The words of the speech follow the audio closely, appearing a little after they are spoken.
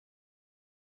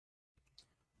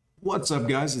What's up,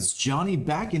 guys? It's Johnny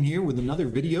back in here with another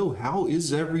video. How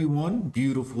is everyone?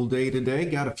 Beautiful day today.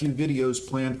 Got a few videos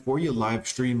planned for you. Live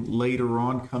stream later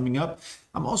on coming up.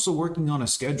 I'm also working on a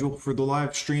schedule for the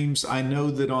live streams. I know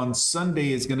that on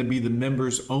Sunday is going to be the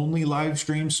members only live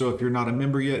stream. So if you're not a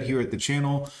member yet here at the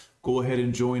channel, go ahead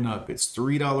and join up. It's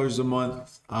 $3 a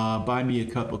month. Buy me a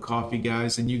cup of coffee,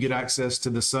 guys, and you get access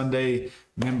to the Sunday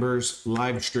members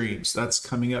live streams. That's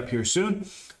coming up here soon.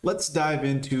 Let's dive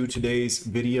into today's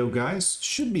video, guys.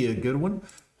 Should be a good one.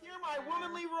 Hear my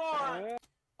womanly roar.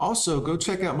 Also, go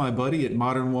check out my buddy at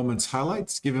Modern Woman's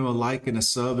Highlights. Give him a like and a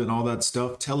sub and all that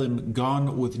stuff. Tell him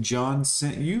Gone with John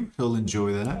sent you. He'll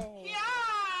enjoy that. Yeah.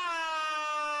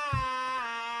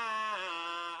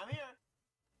 I'm here.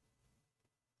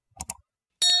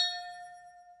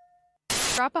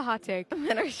 Drop a hot take.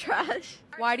 Men are trash.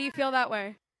 Why do you feel that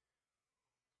way?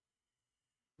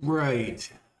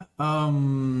 Right.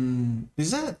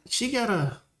 Is that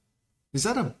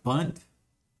a bunt?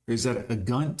 Or is that a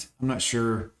gunt? I'm not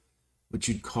sure what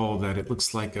you'd call that. It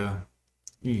looks like a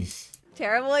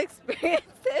Terrible experiences.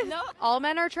 No. All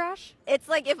men are trash? It's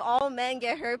like if all men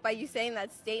get hurt by you saying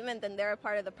that statement, then they're a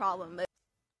part of the problem. But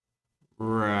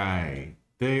Right.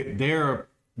 They're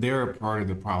a part of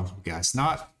the problem, guys.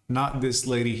 Not this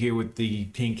lady here with the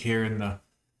pink hair and the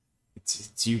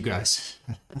it's you guys.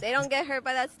 if they don't get hurt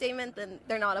by that statement, then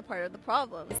they're not a part of the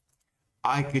problem.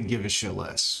 I could give a shit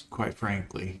less, quite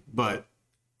frankly, but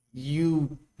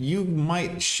you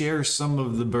might share some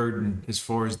of the burden as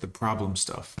far as the problem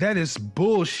stuff. That is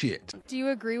bullshit. Do you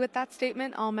agree with that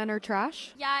statement? All men are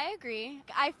trash? Yeah, I agree.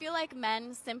 I feel like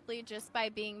men, simply just by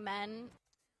being men.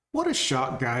 What a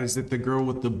shock, guys, that the girl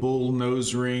with the bull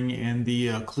nose ring and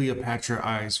the Cleopatra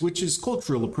eyes, which is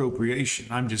cultural appropriation.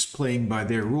 I'm just playing by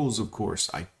their rules, of course.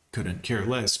 I couldn't care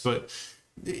less, but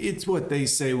it's what they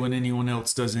say when anyone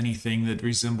else does anything that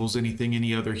resembles anything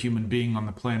any other human being on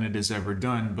the planet has ever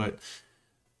done, but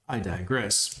I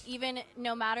digress. Even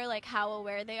no matter like how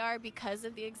aware they are, because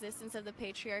of the existence of the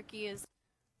patriarchy is.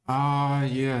 Ah,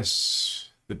 yes,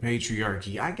 the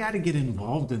patriarchy. I gotta get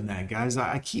involved in that, guys.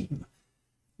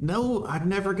 No, I've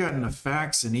never gotten a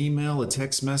fax, an email, a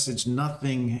text message,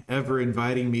 nothing ever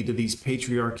inviting me to these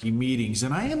patriarchy meetings.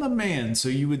 And I am a man, so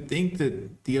you would think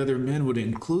that the other men would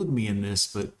include me in this,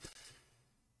 but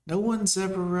no one's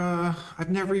ever, I've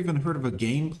never even heard of a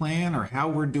game plan or how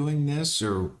we're doing this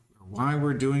or why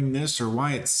we're doing this or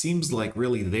why it seems like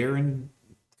really they're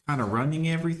kind of running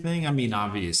everything. I mean,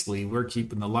 obviously, we're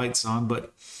keeping the lights on,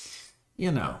 but,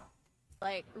 you know.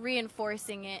 Like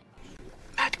reinforcing it.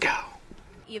 Let go.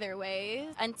 Either way,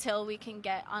 until we can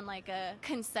get on like a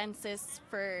consensus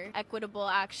for equitable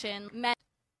action.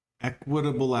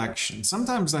 Equitable action.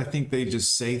 Sometimes I think they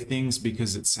just say things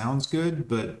because it sounds good,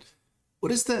 but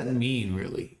what does that mean,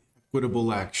 really?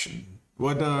 Equitable action.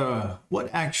 What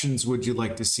actions would you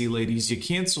like to see, ladies? You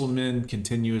cancel men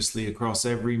continuously across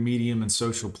every medium and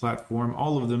social platform.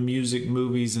 All of the music,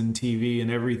 movies, and TV and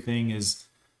everything is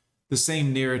the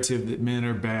same narrative that men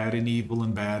are bad and evil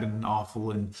and bad and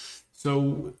awful. And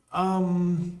so,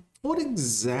 what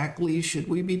exactly should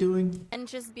we be doing? And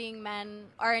just being men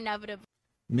are inevitable.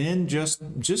 Men,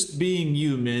 just being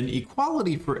you, men.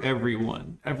 Equality for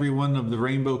everyone. Everyone of the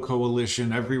Rainbow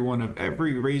Coalition, everyone of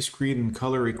every race, creed, and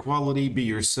color. Equality, be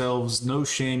yourselves, no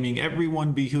shaming.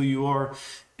 Everyone be who you are,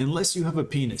 unless you have a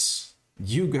penis.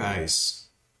 You guys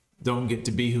don't get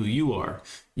to be who you are.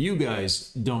 You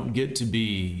guys don't get to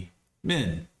be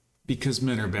men, because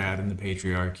men are bad in the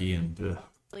patriarchy and...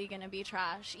 Gonna be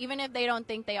trash, even if they don't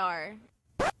think they are.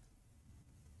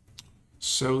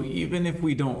 So even if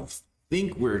we don't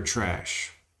think we're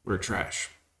trash, we're trash.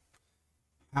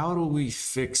 How do we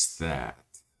fix that?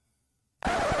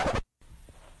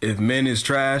 If men is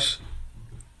trash,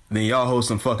 then y'all hold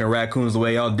some fucking raccoons the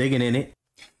way y'all digging in it.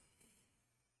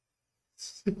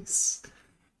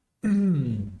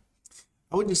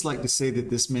 I would just like to say that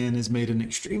this man has made an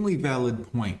extremely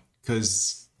valid point,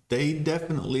 because they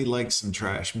definitely like some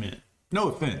trash men. No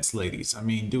offense, ladies. I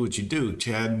mean, do what you do.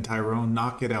 Chad and Tyrone,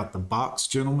 knock it out the box,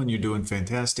 gentlemen. You're doing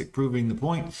fantastic, proving the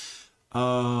point.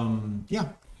 Yeah.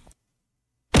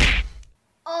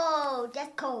 Oh,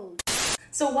 that's cold.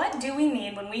 So what do we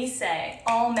mean when we say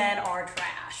all men are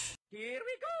trash? Here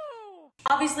we go.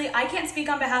 Obviously, I can't speak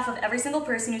on behalf of every single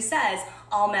person who says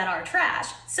all men are trash.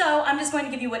 So I'm just going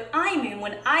to give you what I mean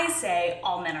when I say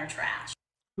all men are trash.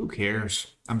 Who cares?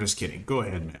 I'm just kidding. Go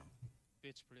ahead, ma'am.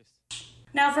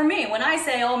 Now for me, when I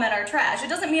say all men are trash, it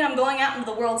doesn't mean I'm going out into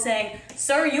the world saying,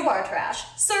 sir, you are trash.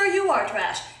 Sir, you are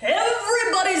trash.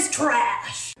 Everybody's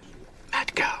trash.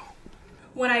 Let go.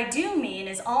 What I do mean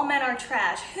is all men are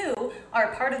trash who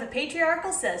are part of the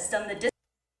patriarchal system that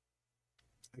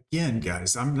Again,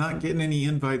 guys, I'm not getting any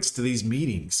invites to these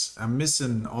meetings. I'm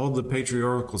missing all the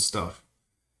patriarchal stuff.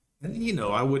 And, you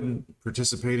know, I wouldn't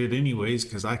participate in it anyways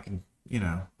because I can, you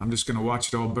know, I'm just going to watch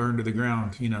it all burn to the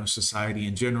ground. You know, society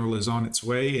in general is on its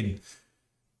way. And,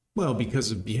 well,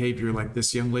 because of behavior like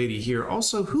this young lady here.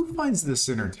 Also, who finds this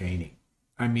entertaining?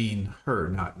 I mean, her,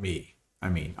 not me. I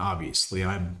mean, obviously,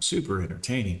 I'm super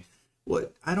entertaining.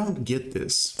 What? I don't get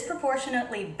this.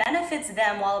 Disproportionately benefits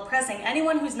them while oppressing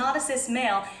anyone who's not a cis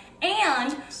male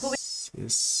and who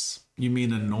Cis? You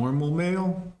mean a normal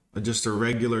male? Just a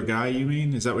regular guy, you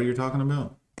mean? Is that what you're talking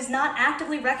about? is not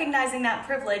actively recognizing that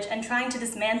privilege and trying to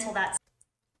dismantle that.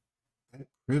 That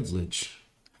privilege?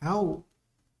 How?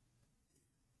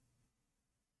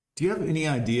 Do you have any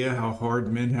idea how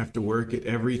hard men have to work at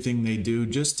everything they do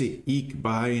just to eke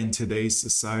by in today's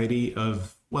society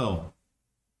of, well,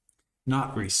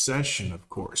 not recession, of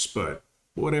course, but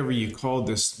whatever you call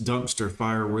this dumpster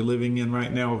fire we're living in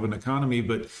right now of an economy.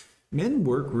 But men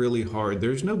work really hard.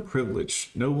 There's no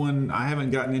privilege. No one, I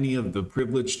haven't gotten any of the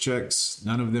privilege checks.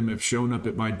 None of them have shown up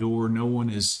at my door. No one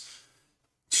has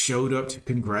showed up to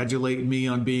congratulate me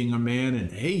on being a man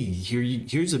and, hey,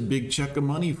 here's a big check of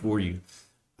money for you.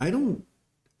 I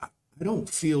don't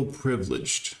feel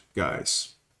privileged,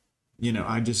 guys. You know,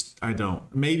 I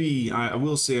don't. Maybe I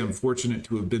will say I'm fortunate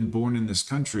to have been born in this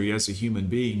country as a human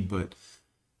being, but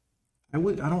I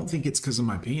don't think it's because of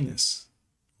my penis,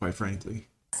 quite frankly.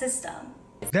 System.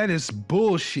 That is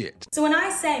bullshit. So when I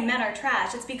say men are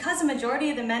trash, it's because the majority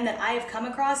of the men that I have come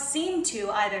across seem to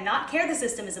either not care the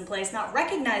system is in place, not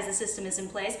recognize the system is in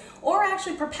place, or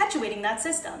actually perpetuating that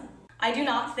system. I do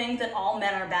not think that all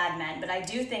men are bad men, but I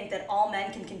do think that all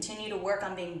men can continue to work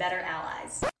on being better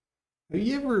allies. Have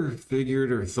you ever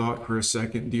figured or thought for a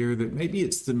second, dear, that maybe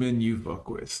it's the men you fuck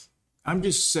with? I'm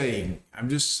just saying, I'm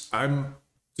just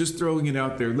throwing it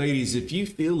out there. Ladies, if you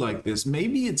feel like this,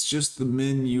 maybe it's just the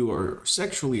men you are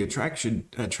sexually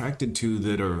attracted to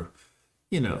that are,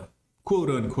 you know, quote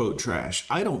unquote trash.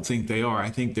 I don't think they are.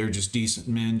 I think they're just decent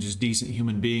men, just decent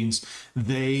human beings.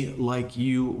 They, like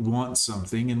you, want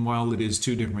something. And while it is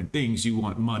two different things, you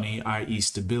want money, i.e.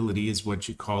 stability is what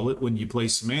you call it when you play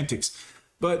semantics.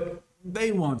 But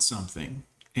they want something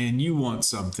and you want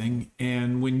something.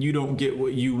 And when you don't get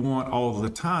what you want all the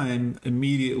time,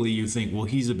 immediately you think, well,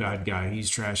 he's a bad guy. He's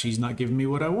trash. He's not giving me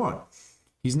what I want.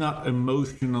 He's not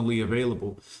emotionally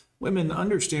available. Women,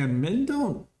 understand, men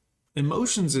don't.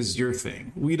 Emotions is your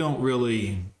thing. We don't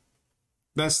really,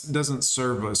 that doesn't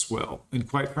serve us well. And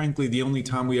quite frankly, the only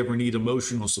time we ever need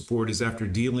emotional support is after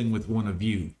dealing with one of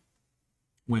you,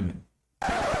 women.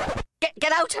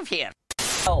 Get out of here!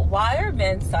 Oh, why are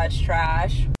men such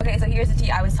trash? Okay, so here's the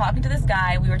tea. I was talking to this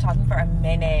guy. We were talking for a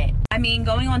minute. I mean,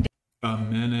 going on... A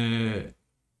minute.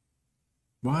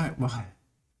 Why?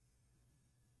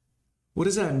 What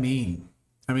does that mean?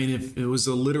 I mean, if it was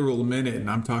a literal minute and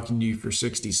I'm talking to you for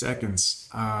 60 seconds,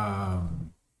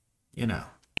 you know.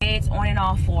 It's on and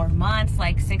off for months,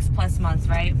 like 6+ months,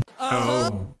 right?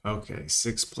 Oh, okay.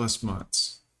 6+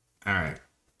 months. All right.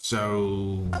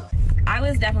 So I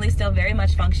was definitely still very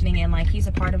much functioning and like he's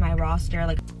a part of my roster.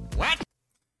 Like What?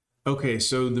 Okay,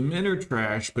 so the men are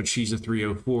trash, but she's a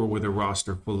 304 with a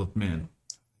roster full of men.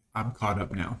 I'm caught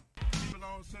up now.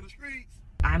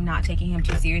 I'm not taking him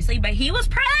too seriously, but he was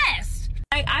pressed.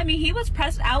 Like, I mean, he was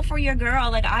pressed out for your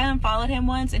girl. Like, I unfollowed him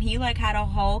once and he like had a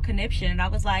whole conniption and I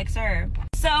was like, sir.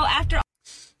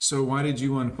 So why did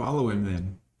you unfollow him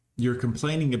then? You're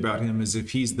complaining about him as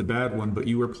if he's the bad one, but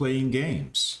you were playing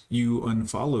games. You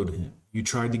unfollowed him. You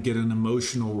tried to get an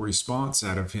emotional response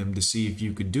out of him to see if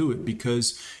you could do it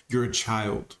because you're a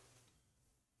child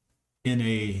in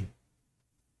a,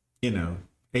 you know,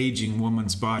 aging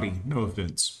woman's body. No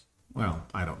offense. Well,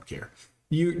 I don't care.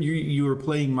 You were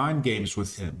playing mind games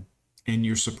with him and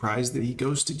you're surprised that he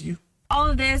ghosted you? All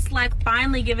of this, like,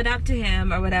 finally give it up to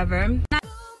him or whatever.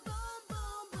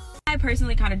 I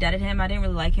personally kind of deaded him. I didn't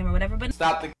really like him or whatever, but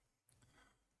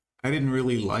I didn't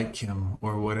really like him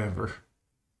or whatever.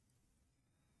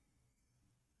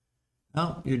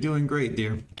 Oh, you're doing great,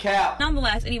 dear. Cap.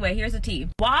 Nonetheless, anyway, here's the tea.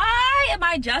 Why am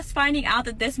I just finding out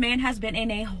that this man has been in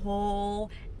a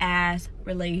whole ass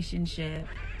relationship?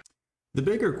 The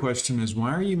bigger question is,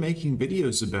 why are you making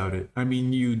videos about it? I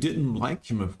mean, you didn't like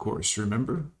him, of course,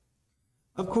 remember?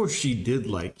 Of course she did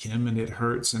like him and it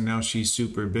hurts and now she's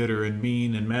super bitter and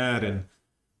mean and mad and,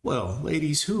 well,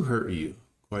 ladies, who hurt you,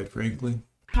 quite frankly?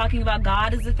 Talking about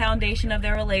God as the foundation of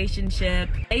their relationship.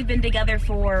 They've been together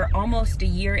for almost a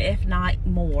year, if not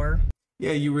more.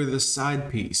 Yeah, you were the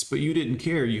side piece, but you didn't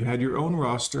care. You had your own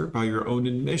roster by your own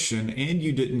admission and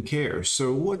you didn't care.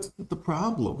 So what's the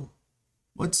problem?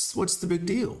 What's the big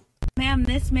deal? Man Ma'am,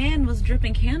 this man was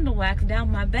dripping candle wax down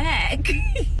my back.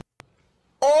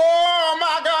 Oh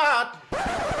my God!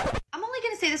 I'm only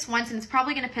going to say this once, and it's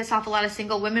probably going to piss off a lot of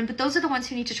single women, but those are the ones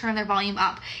who need to turn their volume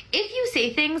up. If you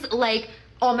say things like,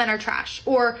 all men are trash,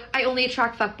 or I only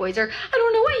attract fuckboys, or I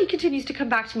don't know why he continues to come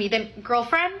back to me, then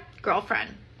girlfriend,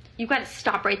 you got to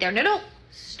stop right there. No,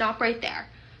 stop right there.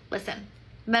 Listen,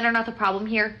 men are not the problem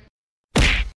here.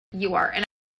 You are. And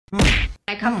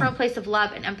I come from a place of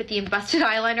love and empathy and busted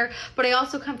eyeliner, but I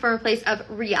also come from a place of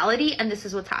reality, and this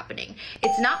is what's happening.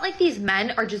 It's not like these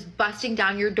men are just busting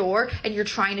down your door and you're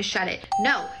trying to shut it.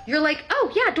 No, you're like,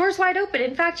 oh yeah, door's wide open.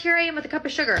 In fact, here I am with a cup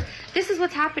of sugar. This is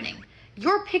what's happening.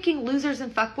 You're picking losers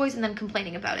and fuckboys and then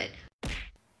complaining about it.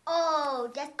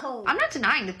 Oh, that's cold. I'm not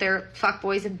denying that they're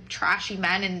fuckboys and trashy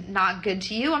men and not good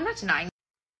to you. I'm not denying.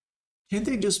 Can't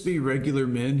they just be regular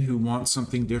men who want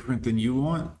something different than you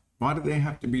want? Why do they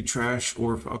have to be trash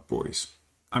or fuckboys?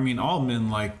 I mean, all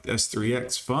men like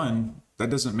S3X fun.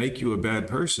 That doesn't make you a bad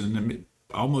person. I mean,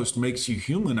 it almost makes you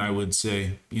human, I would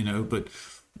say, you know, but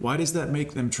why does that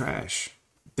make them trash?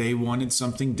 They wanted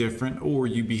something different, or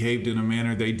you behaved in a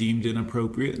manner they deemed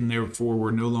inappropriate and therefore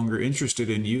were no longer interested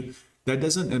in you. That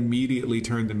doesn't immediately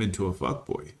turn them into a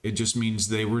fuckboy. It just means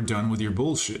they were done with your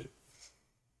bullshit.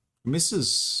 This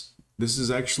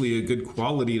is actually a good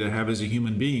quality to have as a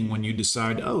human being when you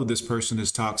decide, oh, this person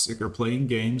is toxic or playing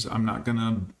games. I'm not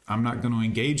gonna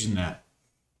engage in that.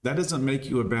 That doesn't make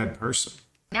you a bad person.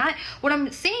 Not what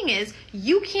I'm saying is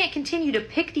you can't continue to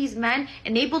pick these men,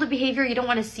 enable the behavior you don't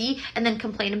want to see, and then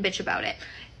complain and bitch about it.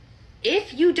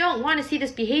 If you don't want to see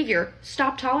this behavior,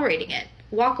 stop tolerating it.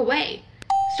 Walk away.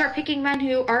 Start picking men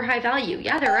who are high value.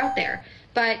 Yeah, they're out there.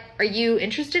 But are you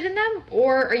interested in them,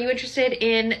 or are you interested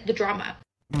in the drama?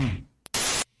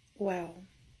 Wow.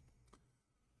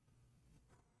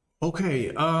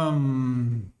 Okay,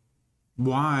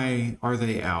 why are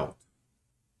they out?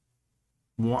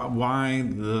 Why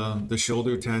the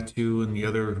shoulder tattoo and the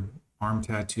other arm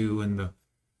tattoo and the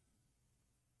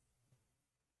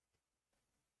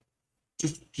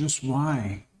just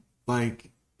why?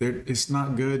 Like, it's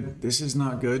not good. This is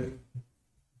not good.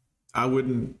 I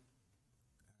wouldn't.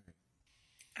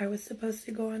 I was supposed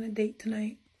to go on a date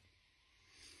tonight,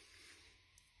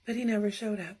 but he never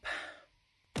showed up.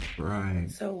 Right.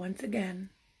 So once again,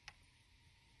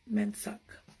 men suck.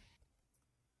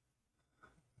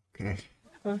 Okay.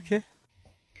 Okay.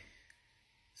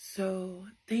 So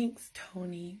thanks,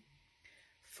 Tony,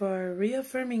 for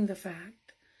reaffirming the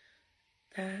fact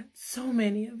that so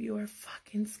many of you are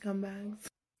fucking scumbags.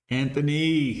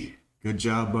 Anthony, good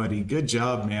job, buddy. Good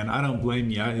job, man. I don't blame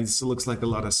you. It still looks like a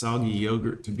lot of soggy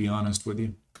yogurt, to be honest with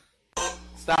you.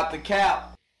 Stop the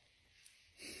cap.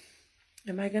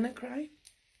 Am I gonna cry?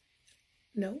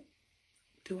 No.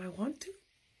 Do I want to?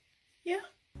 Yeah.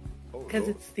 Because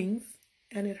it stings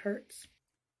and it hurts.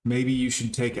 Maybe you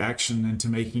should take action into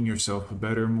making yourself a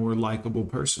better, more likable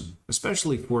person,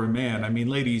 especially for a man. I mean,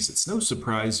 ladies, it's no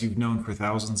surprise you've known for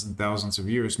thousands and thousands of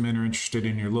years men are interested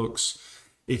in your looks.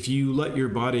 If you let your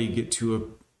body get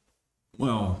to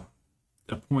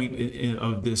a point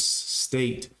of this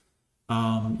state,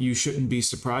 you shouldn't be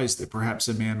surprised that perhaps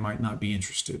a man might not be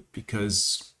interested,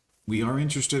 because we are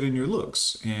interested in your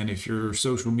looks. And if your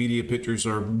social media pictures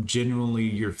are genuinely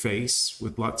your face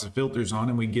with lots of filters on,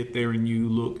 and we get there and you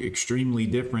look extremely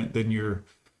different than your,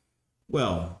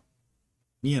 well,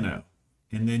 you know,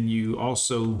 and then you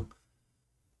also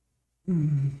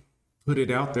put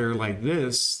it out there like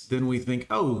this, then we think,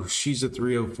 oh, she's a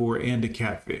 304 and a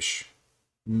catfish.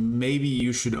 Maybe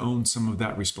you should own some of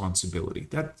that responsibility.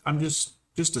 I'm just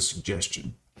a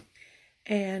suggestion.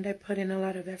 And I put in a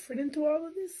lot of effort into all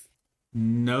of this.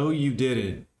 No, you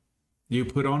didn't. You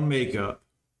put on makeup.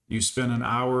 You spent an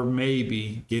hour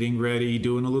maybe getting ready,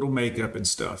 doing a little makeup and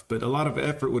stuff. But a lot of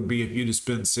effort would be if you'd have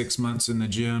spent 6 months in the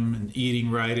gym and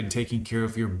eating right and taking care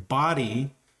of your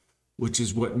body, which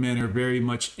is what men are very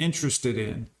much interested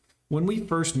in. When we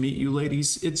first meet you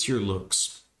ladies, it's your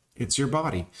looks. It's your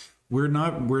body. We're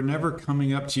never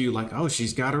coming up to you like, oh,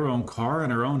 she's got her own car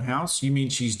and her own house. You mean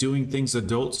she's doing things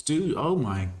adults do? Oh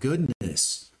my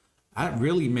goodness. That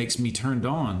really makes me turned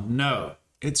on. No,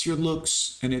 it's your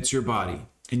looks and it's your body.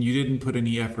 And you didn't put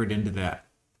any effort into that.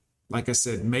 Like I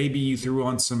said, maybe you threw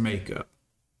on some makeup.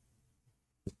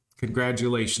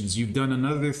 Congratulations. You've done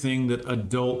another thing that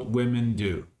adult women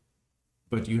do.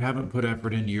 But you haven't put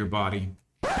effort into your body.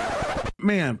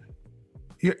 Ma'am,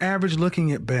 you're average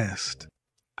looking at best.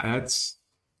 That's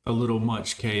a little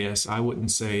much, KS. I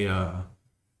wouldn't say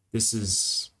this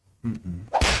is...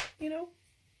 You know,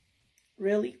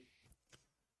 really?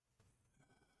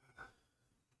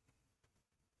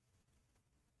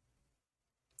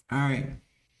 All right.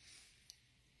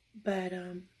 But,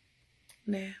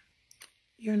 nah,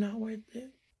 you're not worth it.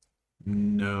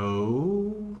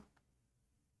 No,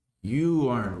 you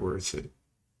aren't worth it.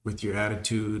 With your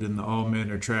attitude and the all men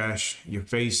are trash, your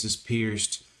face is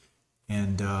pierced,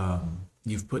 and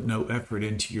you've put no effort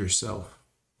into yourself.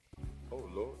 Oh,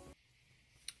 Lord.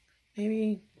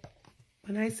 Maybe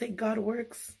when I say God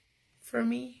works for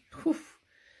me,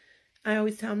 I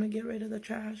always tell him to get rid of the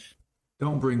trash.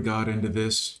 Don't bring God into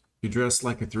this. You're dressed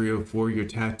like a 304, you're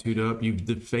tattooed up, you've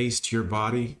defaced your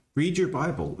body. Read your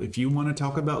Bible. If you want to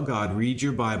talk about God, read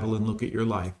your Bible and look at your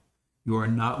life. You are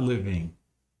not living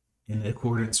in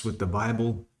accordance with the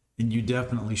Bible, and you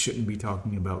definitely shouldn't be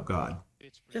talking about God.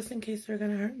 Just in case they're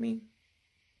going to hurt me.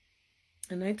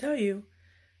 And I tell you,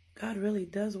 God really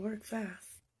does work fast.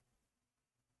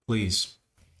 Please.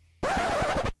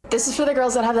 This is for the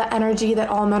girls that have that energy that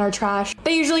all men are trash.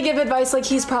 They usually give advice like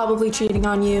he's probably cheating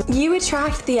on you. You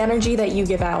attract the energy that you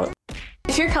give out.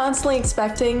 If you're constantly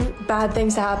expecting bad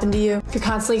things to happen to you, if you're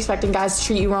constantly expecting guys to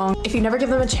treat you wrong, if you never give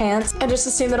them a chance and just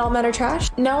assume that all men are trash,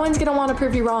 no one's gonna want to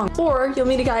prove you wrong. Or you'll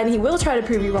meet a guy and he will try to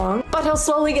prove you wrong, but he'll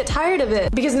slowly get tired of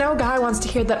it because no guy wants to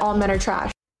hear that all men are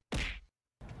trash.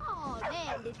 Oh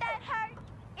man, did that hurt?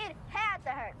 It had to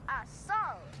hurt. I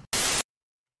saw it.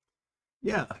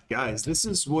 Yeah, guys, this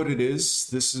is what it is.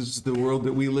 This is the world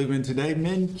that we live in today.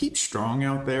 Men, keep strong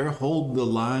out there. Hold the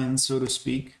line, so to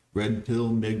speak. Red pill,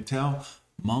 MGTOW,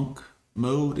 monk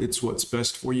mode. It's what's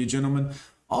best for you, gentlemen.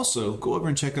 Also, go over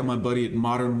and check out my buddy at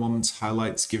Modern Woman's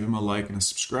Highlights. Give him a like and a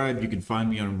subscribe. You can find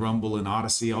me on Rumble and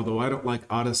Odyssey, although I don't like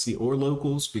Odyssey or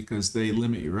Locals because they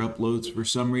limit your uploads for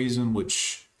some reason,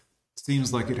 which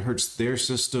seems like it hurts their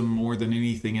system more than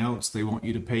anything else. They want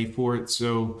you to pay for it.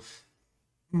 So,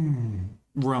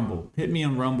 Rumble. Hit me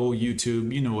on Rumble,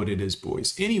 YouTube. You know what it is,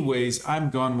 boys. Anyways, I'm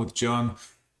Gone with John.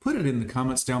 Put it in the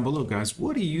comments down below, guys.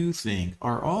 What do you think?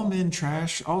 Are all men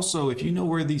trash? Also, if you know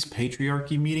where these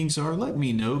patriarchy meetings are, let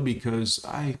me know because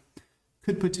I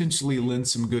could potentially lend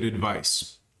some good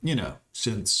advice. You know,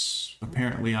 since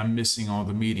apparently I'm missing all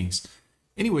the meetings.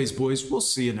 Anyways, boys, we'll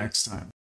see you next time.